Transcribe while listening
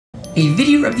A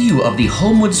video review of the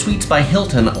Homewood Suites by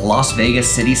Hilton Las Vegas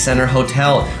City Center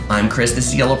Hotel. I'm Chris, this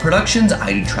is Yellow Productions.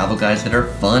 I do travel guides that are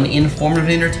fun, informative,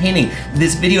 and entertaining.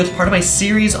 This video is part of my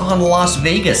series on Las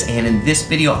Vegas, and in this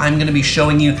video I'm going to be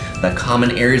showing you the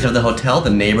common areas of the hotel, the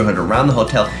neighborhood around the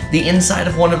hotel, the inside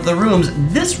of one of the rooms,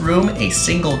 this room, a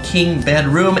single king bed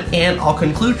room, and I'll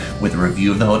conclude with a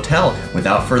review of the hotel.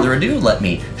 Without further ado, let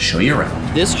me show you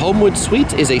around. This Homewood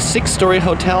Suites is a 6-story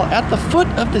hotel at the foot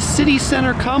of the City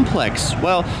Center complex.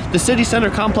 Well, the City Center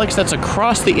complex that's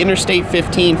across the Interstate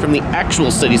 15 from the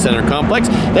actual City Center complex.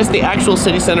 That's the actual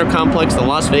City Center complex. The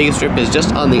Las Vegas Strip is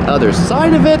just on the other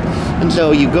side of it. And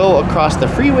so you go across the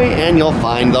freeway and you'll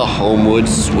find the Homewood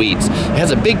Suites. It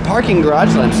has a big parking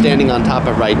garage that I'm standing on top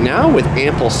of right now with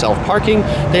ample self-parking.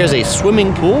 There's a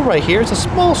swimming pool right here. It's a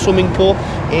small swimming pool.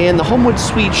 And the Homewood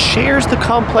Suite shares the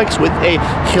complex with a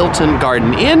Hilton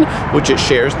Garden Inn, which it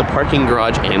shares the parking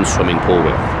garage and swimming pool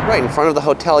with. Right in front of the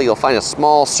hotel, you'll find a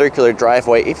small circular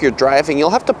driveway. If you're driving, you'll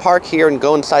have to park here and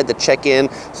go inside the check-in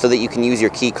so that you can use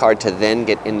your key card to then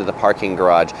get into the parking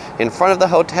garage. In front of the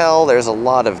hotel, there's a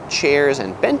lot of chairs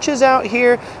and benches out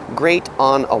here. Great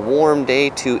on a warm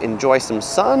day to enjoy some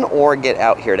sun or get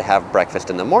out here to have breakfast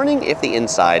in the morning if the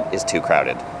inside is too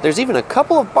crowded. There's even a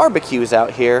couple of barbecues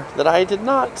out here that I did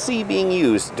not see being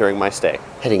used during my stay.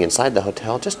 Heading inside the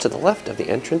hotel, just to the left of the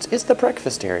entrance, is the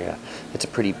breakfast area. It's a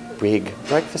pretty big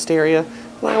breakfast area,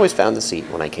 and I always found the seat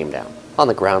when I came down. On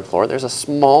the ground floor, there's a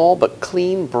small but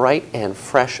clean, bright, and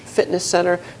fresh fitness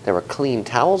center. There were clean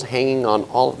towels hanging on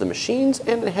all of the machines,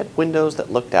 and it had windows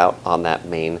that looked out on that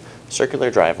main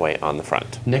circular driveway on the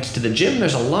front. Next to the gym,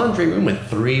 there's a laundry room with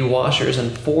 3 washers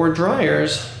and 4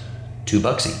 dryers,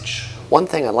 $2 each. One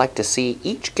thing I like to see,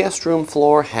 each guest room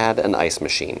floor had an ice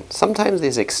machine. Sometimes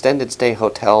these extended stay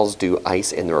hotels do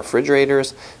ice in the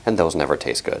refrigerators, and those never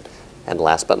taste good. And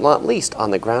last but not least, on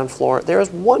the ground floor, there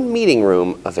is 1 meeting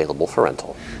room available for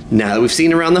rental. Now that we've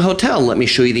seen around the hotel, let me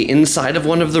show you the inside of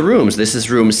one of the rooms. This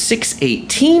is room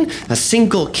 618, a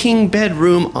single king bed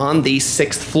room on the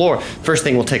 6th floor. First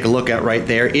thing we'll take a look at right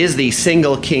there is the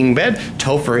single king bed.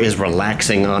 Topher is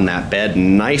relaxing on that bed,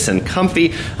 nice and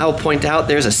comfy. I will point out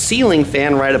there's a ceiling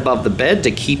fan right above the bed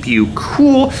to keep you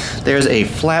cool. There's a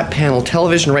flat panel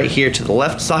television right here to the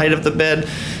left side of the bed.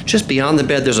 Just beyond the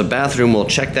bed, there's a bathroom. We'll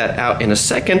check that out in a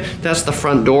second. That's the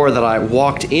front door that I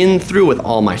walked in through with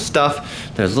all my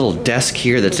stuff. There's a little desk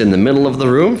here that's in the middle of the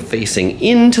room, facing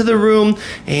into the room.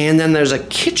 And then there's a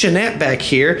kitchenette back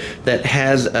here that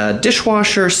has a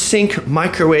dishwasher, sink,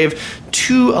 microwave,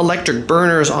 2 electric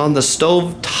burners on the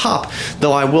stove top.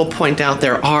 Though I will point out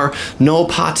there are no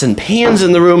pots and pans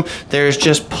in the room. There's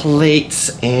just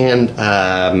plates and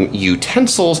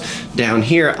utensils down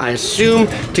here. I assume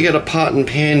to get a pot and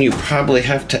pan, you probably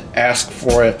have to ask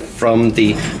for it from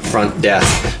the front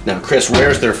desk. Now, Chris,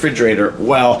 where's the refrigerator?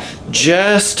 Well,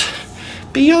 just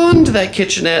beyond that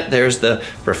kitchenette, there's the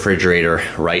refrigerator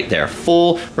right there.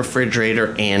 Full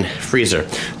refrigerator and freezer.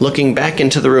 Looking back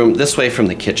into the room this way from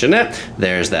the kitchenette,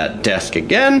 there's that desk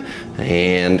again,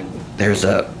 and there's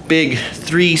a big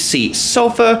 3-seat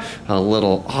sofa, a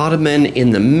little ottoman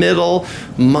in the middle.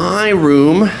 My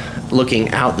room, looking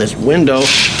out this window,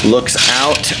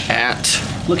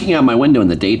 looking out my window in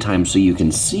the daytime so you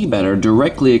can see better.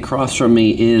 Directly across from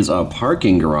me is a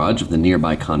parking garage of the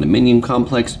nearby condominium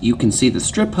complex. You can see the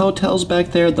Strip hotels back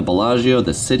there, the Bellagio,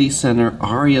 the City Center,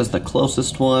 Aria's the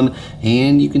closest one,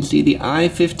 and you can see the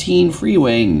I-15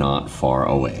 freeway not far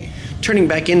away. Turning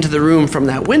back into the room from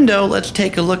that window, let's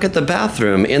take a look at the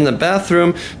bathroom. In the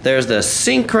bathroom, there's the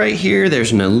sink right here.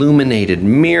 There's an illuminated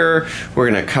mirror. We're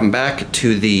gonna come back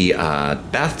to the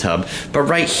bathtub, but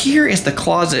right here is the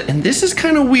closet, and this is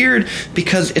kind of weird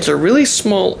because it's a really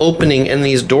small opening and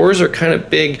these doors are kind of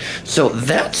big, so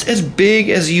that's as big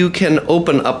as you can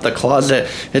open up the closet.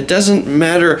 It doesn't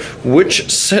matter which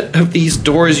set of these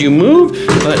doors you move,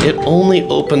 but it only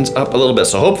opens up a little bit,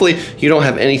 so hopefully you don't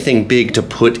have anything big to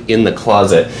put in the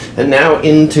closet. And now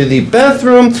into the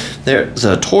bathroom. There's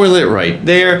a toilet right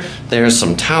there. There's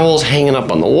some towels hanging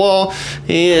up on the wall.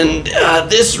 And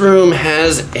this room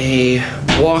has a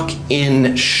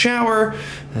walk-in shower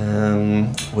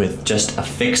with just a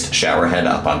fixed shower head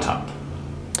up on top.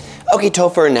 Okay,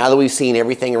 Topher, now that we've seen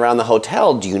everything around the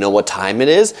hotel, do you know what time it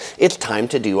is? It's time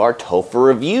to do our Topher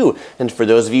review. And for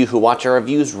those of you who watch our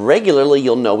reviews regularly,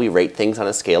 you'll know we rate things on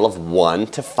a scale of 1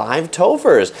 to 5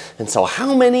 Tophers. And so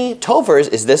how many Tophers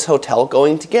is this hotel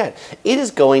going to get? It is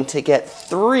going to get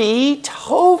 3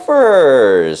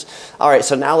 Tophers. All right,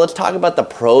 so now let's talk about the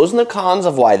pros and the cons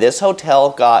of why this hotel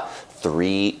got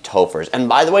 3 Tophers. And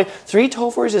by the way, 3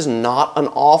 Tophers is not an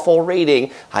awful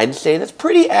rating. I'd say that's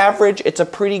pretty average. It's a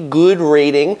pretty good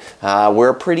rating. We're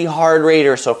a pretty hard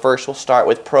rater, so first we'll start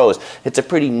with pros. It's a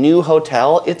pretty new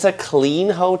hotel. It's a clean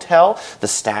hotel. The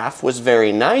staff was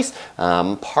very nice.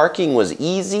 Parking was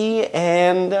easy,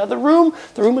 and the room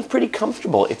was pretty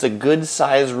comfortable. It's a good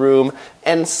size room,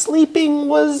 and sleeping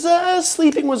was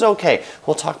okay.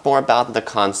 We'll talk more about the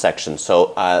cons section.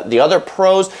 So the other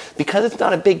pros, because it's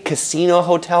not a big casino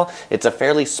hotel, it's a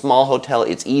fairly small hotel.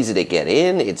 It's easy to get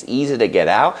in, it's easy to get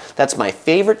out. That's my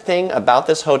favorite thing about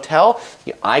this hotel.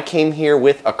 I came here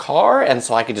with a car, and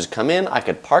so I could just come in, I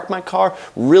could park my car,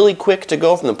 really quick to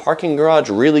go from the parking garage,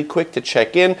 really quick to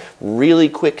check in, really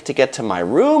quick to get to my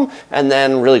room, and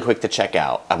then really quick to check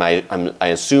out. And I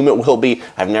assume it will be.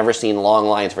 I've never seen long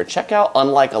lines for checkout.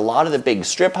 Unlike a lot of the big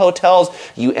strip hotels,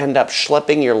 you end up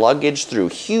schlepping your luggage through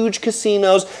huge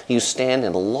casinos. You stand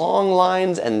in long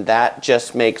lines, and that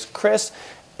just makes Chris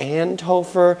and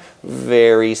Topher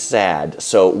very sad.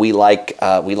 So we like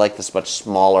this much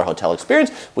smaller hotel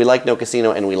experience. We like no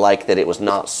casino, and we like that it was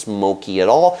not smoky at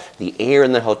all. The air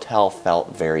in the hotel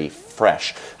felt very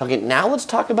fresh. Okay, now let's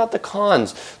talk about the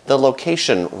cons. The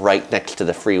location right next to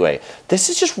the freeway. This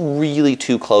is just really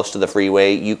too close to the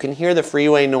freeway. You can hear the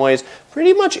freeway noise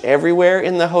pretty much everywhere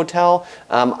in the hotel.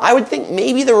 I would think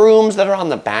maybe the rooms that are on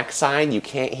the back side, you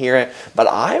can't hear it, but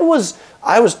I was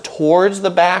towards the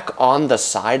back on the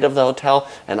side of the hotel,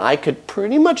 and I could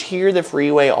pretty much hear the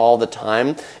freeway all the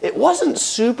time. It wasn't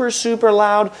super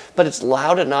loud, but it's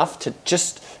loud enough to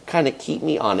just kind of keep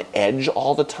me on edge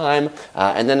all the time.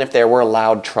 And then if there were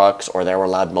loud trucks or there were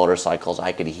loud motorcycles,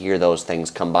 I could hear those things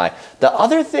come by. The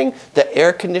other thing, the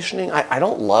air conditioning, I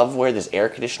don't love where this air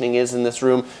conditioning is in this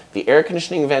room. The air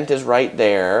conditioning vent is right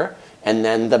there, and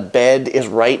then the bed is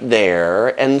right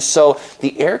there. And so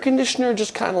the air conditioner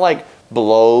just kind of like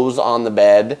blows on the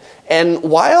bed. And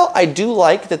while I do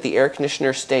like that the air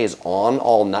conditioner stays on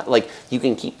all night, like you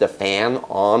can keep the fan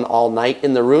on all night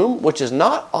in the room, which is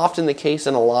not often the case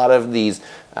in a lot of these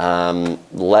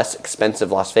less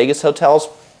expensive Las Vegas hotels.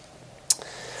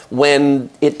 When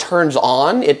it turns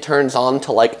on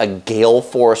to like a gale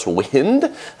force wind.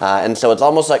 And so it's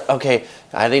almost like, okay,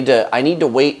 I need to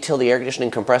wait till the air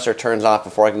conditioning compressor turns off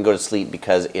before I can go to sleep,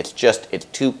 because it's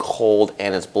too cold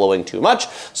and it's blowing too much.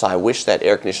 So I wish that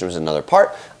air conditioner was another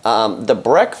part. The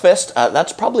breakfast,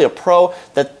 that's probably a pro,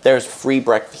 that there's free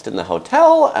breakfast in the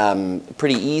hotel.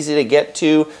 Pretty easy to get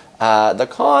to. The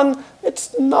con,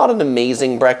 it's not an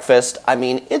amazing breakfast. I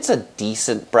mean, it's a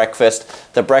decent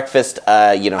breakfast. The breakfast,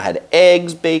 had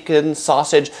eggs, bacon,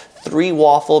 sausage, 3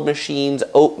 waffle machines,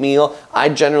 oatmeal. I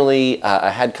generally I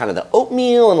had kind of the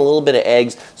oatmeal and a little bit of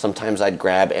eggs. Sometimes I'd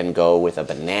grab and go with a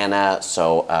banana,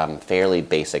 so fairly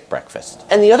basic breakfast.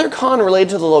 And the other con related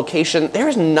to the location, there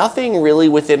is nothing really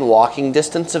within walking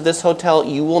distance of this hotel.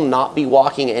 You will not be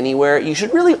walking anywhere. You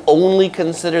should really only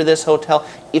consider this hotel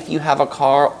if you have a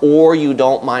car or you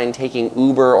don't mind taking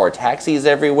Uber or taxis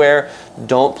everywhere.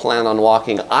 Don't plan on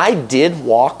walking. I did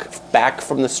walk back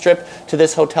from the strip to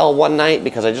this hotel one night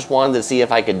because I just wanted to see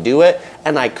if I could do it,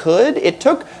 and I could. It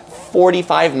took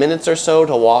 45 minutes or so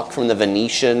to walk from the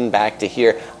Venetian back to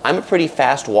here. I'm a pretty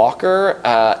fast walker,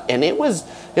 and it was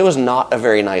not a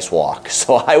very nice walk,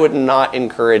 so I would not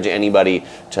encourage anybody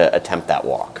to attempt that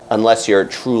walk, unless you're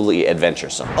truly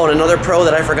adventuresome. Oh, and another pro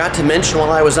that I forgot to mention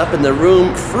while I was up in the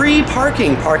room, free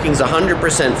parking. Parking's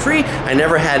 100% free. I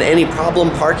never had any problem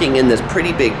parking in this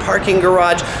pretty big parking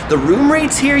garage. The room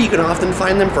rates here, you can often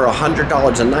find them for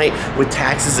 $100 a night. With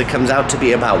taxes, it comes out to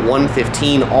be about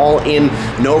 $115 all in,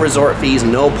 no resort fees,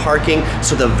 no parking.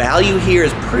 So the value here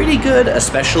is pretty good,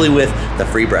 especially with the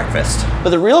free breakfast. But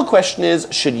the real question is,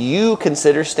 should you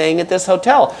consider staying at this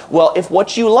hotel? Well, if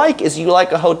what you like is you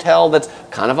like a hotel that's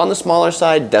kind of on the smaller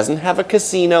side, doesn't have a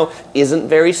casino, isn't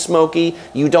very smoky,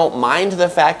 you don't mind the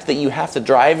fact that you have to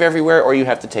drive everywhere or you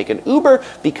have to take an Uber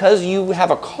because you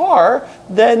have a car,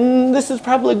 then this is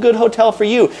probably a good hotel for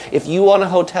you. If you want a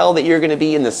hotel that you're going to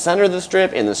be in the center of the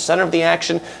strip, in the center of the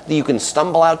action, that you can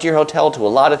stumble out to your hotel to a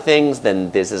lot of things,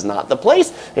 then this is not the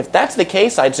place. If that's the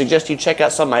case, I'd suggest you check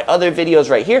out some of my other videos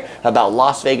right here about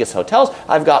Las Vegas hotels.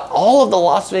 I've got all of the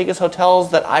Las Vegas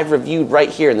hotels that I've reviewed right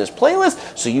here in this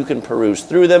playlist, so you can peruse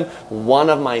through them. One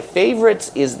of my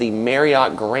favorites is the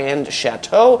Marriott Grand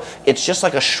Chateau. It's just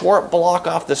like a short block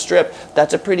off the strip.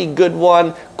 That's a pretty good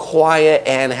one, quiet,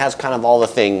 and has kind of all the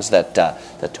things that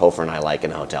Topher and I like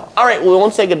in a hotel. All right, well, we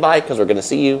won't say goodbye because we're going to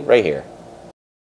see you right here.